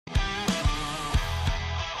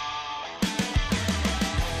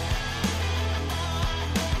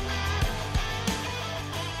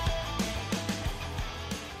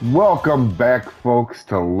Welcome back, folks,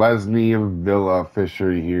 to Lesni Vila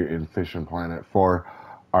Fishery here in Fishing Planet for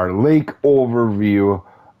our lake overview.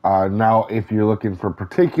 Now, if you're looking for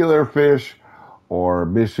particular fish or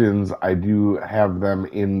missions, I do have them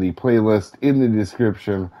in the playlist in the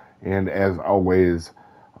description. And as always,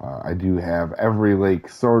 I do have every lake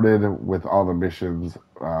sorted with all the missions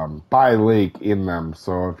by lake in them.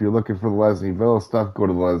 So if you're looking for the Lesni Vila stuff, go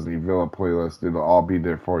to the Lesni Vila playlist. It'll all be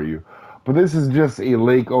there for you. But this is just a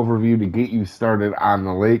lake overview to get you started on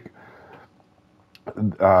the lake.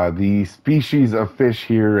 The species of fish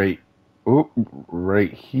here,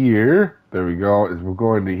 right here, there we go, as we're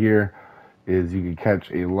going to here, is you can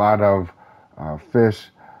catch a lot of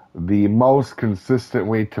fish. The most consistent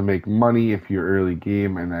way to make money if you're early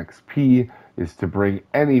game and XP is to bring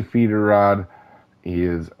any feeder rod.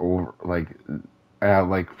 Is over like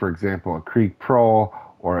for example a Creek Pro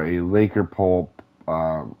or a Laker Pro,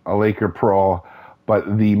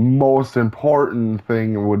 but the most important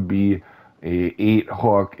thing would be a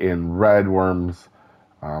 8-hook in red worms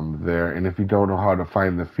there. And if you don't know how to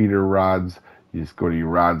find the feeder rods, you just go to your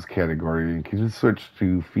rods category and you can just switch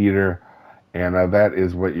to feeder, and that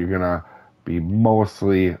is what you're gonna be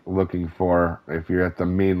mostly looking for. If you're at the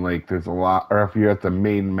main lake, there's a lot, or if you're at the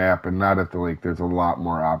main map and not at the lake, there's a lot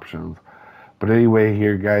more options. But anyway,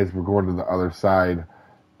 here guys, we're going to the other side,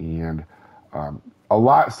 and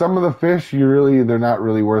some of the fish they're not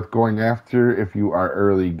really worth going after if you are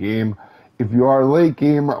early game. If you are late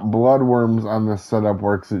game, bloodworms on this setup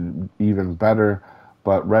works even better,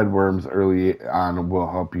 but red worms early on will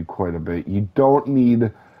help you quite a bit. You don't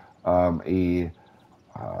need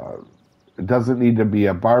it doesn't need to be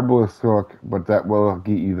a barbless hook, but that will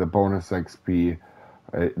get you the bonus XP.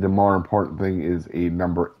 The more important thing is a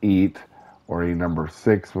number 8 or a number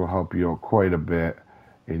 6 will help you out quite a bit.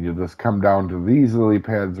 And you'll just come down to these lily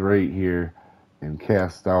pads right here and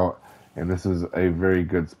cast out. And this is a very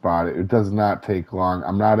good spot. It does not take long.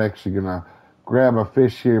 I'm not actually gonna grab a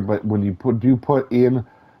fish here, but when you put in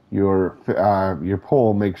your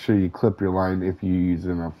pole, make sure you clip your line if you're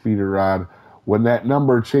using a feeder rod. When that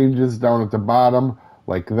number changes down at the bottom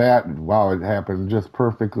like that, wow, it happened just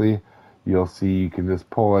perfectly. You'll see you can just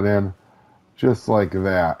pull it in just like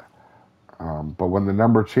that. But when the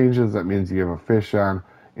number changes, that means you have a fish on.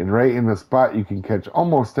 And right in the spot, you can catch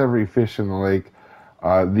almost every fish in the lake.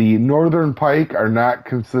 The northern pike are not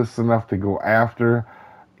consistent enough to go after,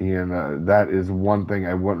 and that is one thing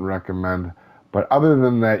I wouldn't recommend. But other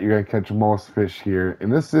than that, you're going to catch most fish here. And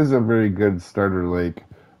this is a very good starter lake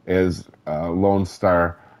as Lone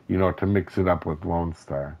Star, to mix it up with Lone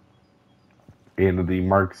Star. And the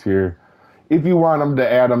marks here, if you want them to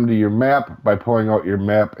add them to your map by pulling out your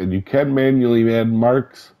map, and you can manually add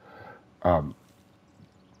marks.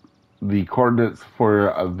 The coordinates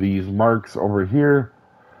for these marks over here,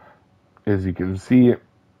 as you can see, is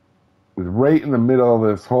right in the middle of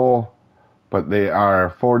this hole, but they are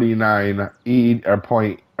negative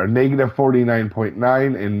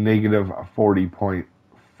 49.9 and negative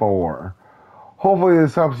 40.4. Hopefully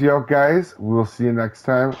this helps you out, guys. We'll see you next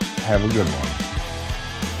time. Have a good one.